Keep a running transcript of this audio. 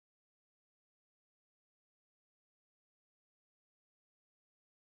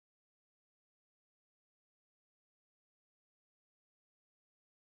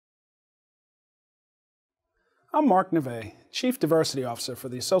I'm Mark Neve, Chief Diversity Officer for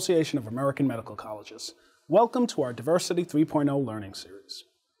the Association of American Medical Colleges. Welcome to our Diversity 3.0 Learning Series.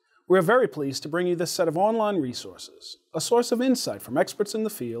 We are very pleased to bring you this set of online resources, a source of insight from experts in the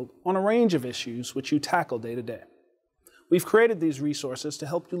field on a range of issues which you tackle day to day. We've created these resources to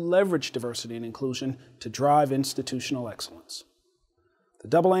help you leverage diversity and inclusion to drive institutional excellence. The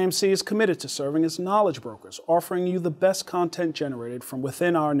AAMC is committed to serving as knowledge brokers, offering you the best content generated from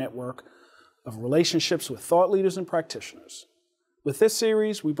within our network of relationships with thought leaders and practitioners. With this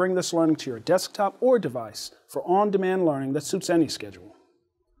series, we bring this learning to your desktop or device for on-demand learning that suits any schedule.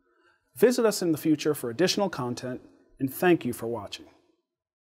 Visit us in the future for additional content, and thank you for watching.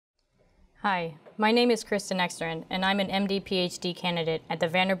 Hi, my name is Kristen Eckstrand, and I'm an MD-PhD candidate at the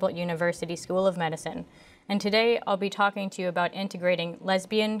Vanderbilt University School of Medicine. And today I'll be talking to you about integrating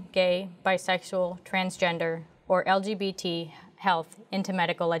lesbian, gay, bisexual, transgender, or LGBT health into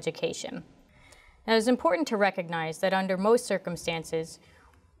medical education. Now, it's important to recognize that under most circumstances,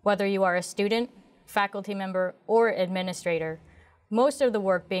 whether you are a student, faculty member, or administrator, most of the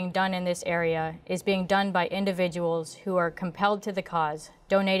work being done in this area is being done by individuals who are compelled to the cause,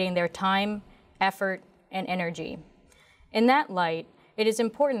 donating their time, effort, and energy. In that light, it is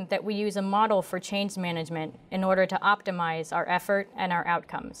important that we use a model for change management in order to optimize our effort and our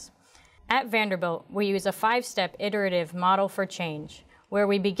outcomes. At Vanderbilt, we use a 5-step iterative model for change, where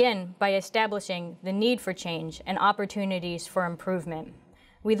we begin by establishing the need for change and opportunities for improvement.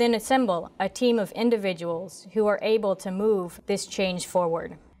 We then assemble a team of individuals who are able to move this change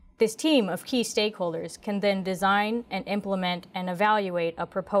forward. This team of key stakeholders can then design and implement and evaluate a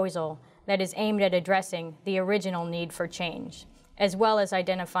proposal that is aimed at addressing the original need for change, as well as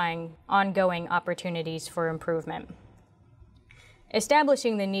identifying ongoing opportunities for improvement.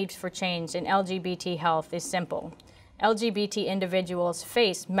 Establishing the needs for change in LGBT health is simple. LGBT individuals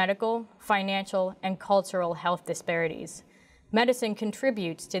face medical, financial, and cultural health disparities. Medicine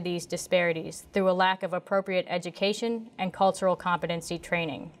contributes to these disparities through a lack of appropriate education and cultural competency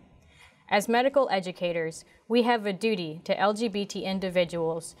training. As medical educators, we have a duty to LGBT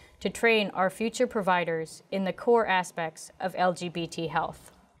individuals to train our future providers in the core aspects of LGBT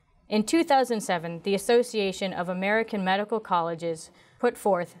health. In 2007, the Association of American Medical Colleges put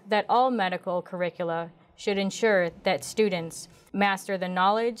forth that all medical curricula should ensure that students master the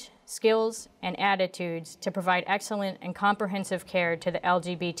knowledge, skills, and attitudes to provide excellent and comprehensive care to the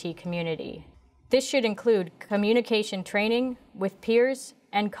LGBT community. This should include communication training with peers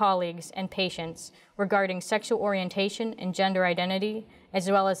and colleagues and patients regarding sexual orientation and gender identity, as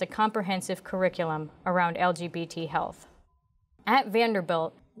well as a comprehensive curriculum around LGBT health. At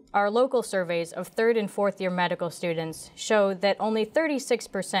Vanderbilt, our local surveys of 3rd and 4th year medical students show that only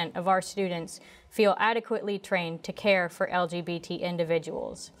 36% of our students feel adequately trained to care for LGBT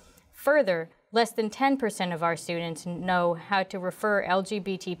individuals. Further, less than 10% of our students know how to refer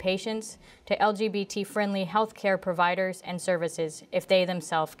LGBT patients to LGBT-friendly healthcare providers and services if they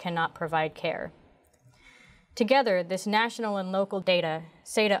themselves cannot provide care. Together, this national and local data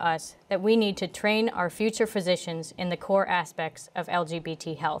say to us that we need to train our future physicians in the core aspects of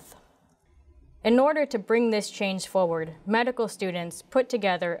LGBT health. In order to bring this change forward, medical students put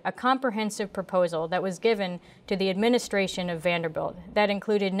together a comprehensive proposal that was given to the administration of Vanderbilt that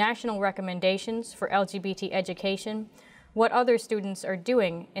included national recommendations for LGBT education, what other students are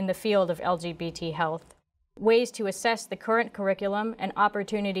doing in the field of LGBT health, ways to assess the current curriculum and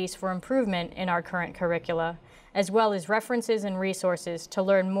opportunities for improvement in our current curricula, as well as references and resources to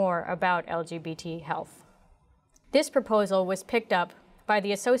learn more about LGBT health. This proposal was picked up by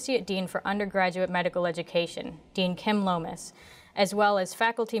the Associate Dean for Undergraduate Medical Education, Dean Kim Lomas, as well as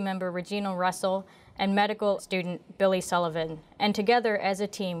faculty member Regina Russell and medical student Billy Sullivan. And together as a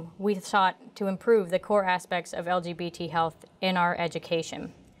team, we sought to improve the core aspects of LGBT health in our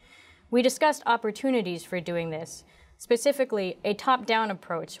education. We discussed opportunities for doing this, specifically a top-down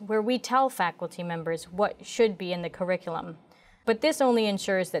approach where we tell faculty members what should be in the curriculum. But this only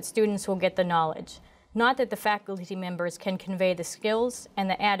ensures that students will get the knowledge, not that the faculty members can convey the skills and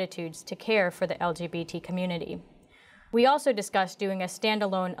the attitudes to care for the LGBT community. We also discussed doing a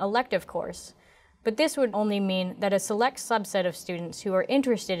standalone elective course, but this would only mean that a select subset of students who are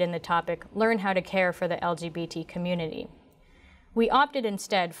interested in the topic learn how to care for the LGBT community. We opted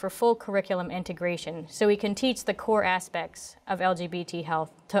instead for full curriculum integration so we can teach the core aspects of LGBT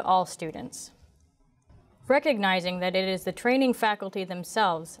health to all students. Recognizing that it is the training faculty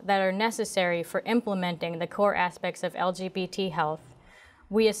themselves that are necessary for implementing the core aspects of LGBT health,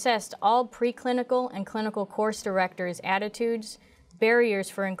 we assessed all preclinical and clinical course directors' attitudes, barriers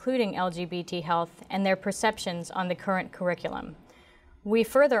for including LGBT health, and their perceptions on the current curriculum. We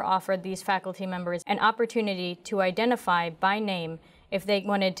further offered these faculty members an opportunity to identify by name if they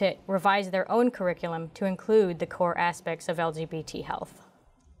wanted to revise their own curriculum to include the core aspects of LGBT health.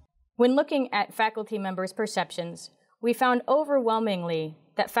 When looking at faculty members' perceptions, we found overwhelmingly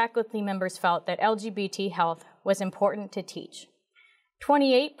that faculty members felt that LGBT health was important to teach.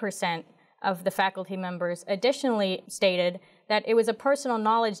 28% of the faculty members additionally stated that it was a personal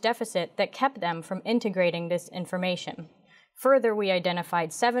knowledge deficit that kept them from integrating this information. Further, we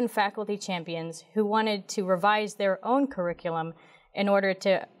identified 7 faculty champions who wanted to revise their own curriculum in order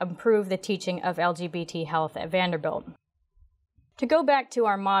to improve the teaching of LGBT health at Vanderbilt. To go back to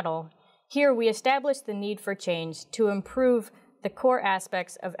our model, here we established the need for change to improve the core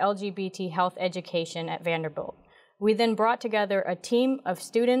aspects of LGBT health education at Vanderbilt. We then brought together a team of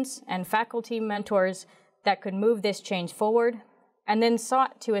students and faculty mentors that could move this change forward, and then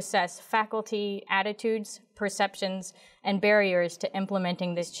sought to assess faculty attitudes, perceptions, and barriers to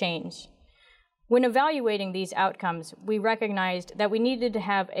implementing this change. When evaluating these outcomes, we recognized that we needed to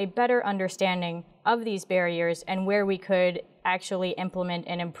have a better understanding of these barriers and where we could actually implement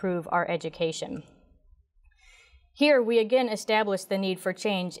and improve our education. Here, we again established the need for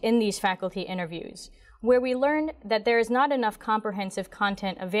change in these faculty interviews, where we learned that there is not enough comprehensive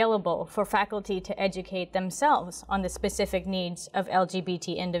content available for faculty to educate themselves on the specific needs of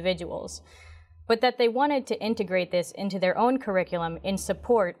LGBT individuals, but that they wanted to integrate this into their own curriculum in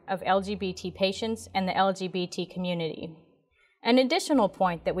support of LGBT patients and the LGBT community. An additional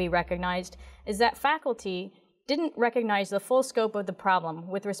point that we recognized is that faculty didn't recognize the full scope of the problem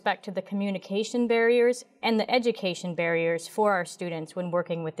with respect to the communication barriers and the education barriers for our students when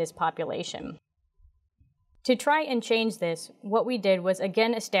working with this population. To try and change this, what we did was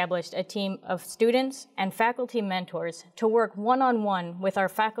again establish a team of students and faculty mentors to work one-on-one with our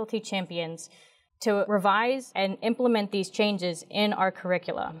faculty champions to revise and implement these changes in our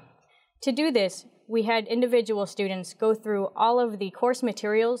curricula. To do this, we had individual students go through all of the course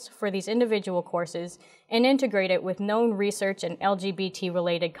materials for these individual courses and integrate it with known research and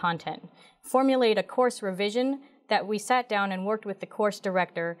LGBT-related content, formulate a course revision that we sat down and worked with the course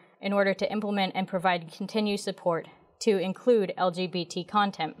director in order to implement and provide continued support to include LGBT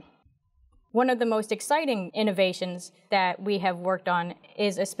content. One of the most exciting innovations that we have worked on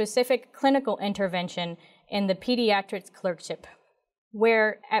is a specific clinical intervention in the pediatrics clerkship,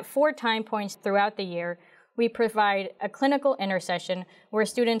 where at 4 time points throughout the year, we provide a clinical intersession where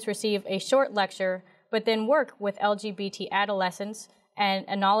students receive a short lecture, but then work with LGBT adolescents and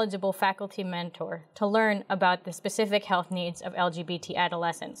a knowledgeable faculty mentor to learn about the specific health needs of LGBT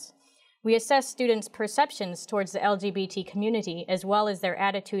adolescents. We assess students' perceptions towards the LGBT community as well as their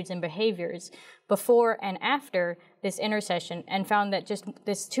attitudes and behaviors before and after this intersession, and found that just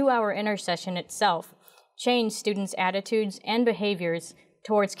this 2-hour intersession itself changed students' attitudes and behaviors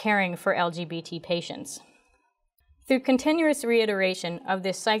towards caring for LGBT patients. Through continuous reiteration of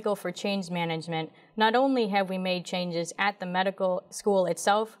this cycle for change management, not only have we made changes at the medical school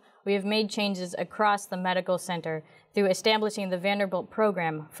itself, we have made changes across the medical center through establishing the Vanderbilt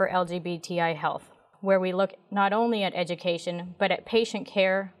Program for LGBTI Health, where we look not only at education, but at patient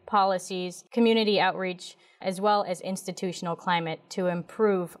care, policies, community outreach, as well as institutional climate to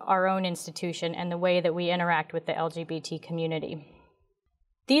improve our own institution and the way that we interact with the LGBT community.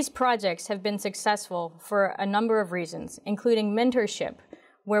 These projects have been successful for a number of reasons, including mentorship,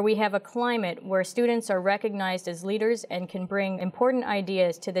 where we have a climate where students are recognized as leaders and can bring important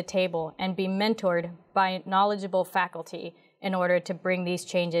ideas to the table and be mentored by knowledgeable faculty in order to bring these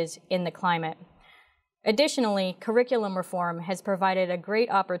changes in the climate. Additionally, curriculum reform has provided a great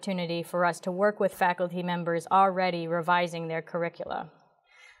opportunity for us to work with faculty members already revising their curricula.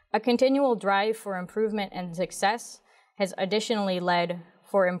 A continual drive for improvement and success has additionally led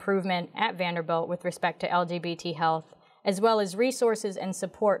for improvement at Vanderbilt with respect to LGBT health, as well as resources and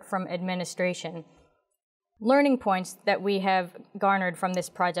support from administration. Learning points that we have garnered from this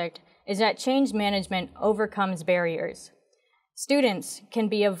project is that change management overcomes barriers. Students can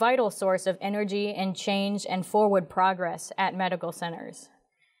be a vital source of energy and change and forward progress at medical centers.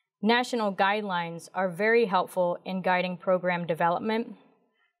 National guidelines are very helpful in guiding program development.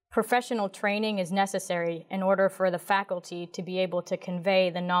 Professional training is necessary in order for the faculty to be able to convey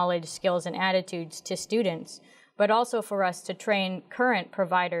the knowledge, skills, and attitudes to students, but also for us to train current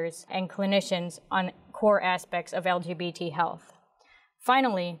providers and clinicians on core aspects of LGBT health.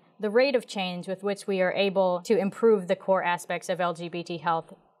 Finally, the rate of change with which we are able to improve the core aspects of LGBT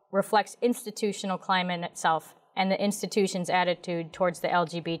health reflects institutional climate itself and the institution's attitude towards the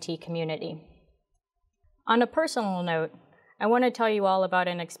LGBT community. On a personal note, I want to tell you all about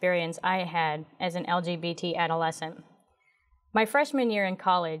an experience I had as an LGBT adolescent. My freshman year in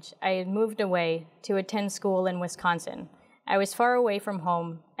college, I had moved away to attend school in Wisconsin. I was far away from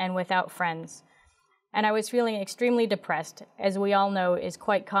home and without friends, and I was feeling extremely depressed, as we all know is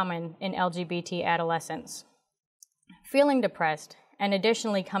quite common in LGBT adolescents. Feeling depressed, and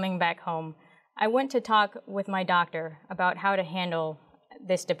additionally coming back home, I went to talk with my doctor about how to handle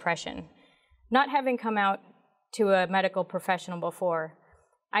this depression. Not having come out to a medical professional before,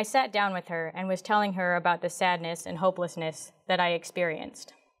 I sat down with her and was telling her about the sadness and hopelessness that I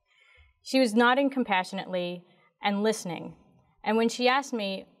experienced. She was nodding compassionately and listening, and when she asked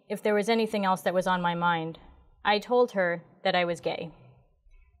me if there was anything else that was on my mind, I told her that I was gay.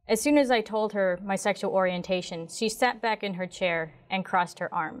 As soon as I told her my sexual orientation, she sat back in her chair and crossed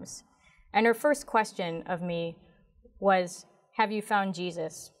her arms. And her first question of me was, "Have you found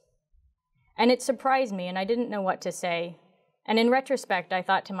Jesus?" And it surprised me, and I didn't know what to say. And in retrospect, I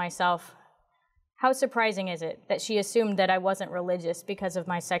thought to myself, how surprising is it that she assumed that I wasn't religious because of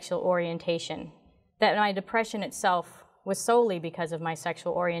my sexual orientation, that my depression itself was solely because of my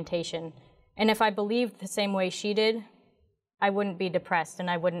sexual orientation, and if I believed the same way she did, I wouldn't be depressed and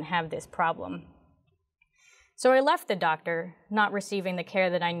I wouldn't have this problem. So I left the doctor, not receiving the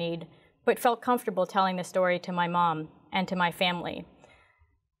care that I need, but felt comfortable telling the story to my mom and to my family.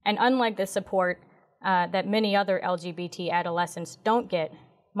 And unlike the support that many other LGBT adolescents don't get,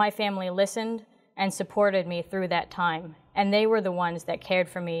 my family listened and supported me through that time, and they were the ones that cared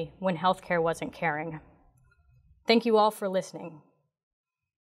for me when healthcare wasn't caring. Thank you all for listening.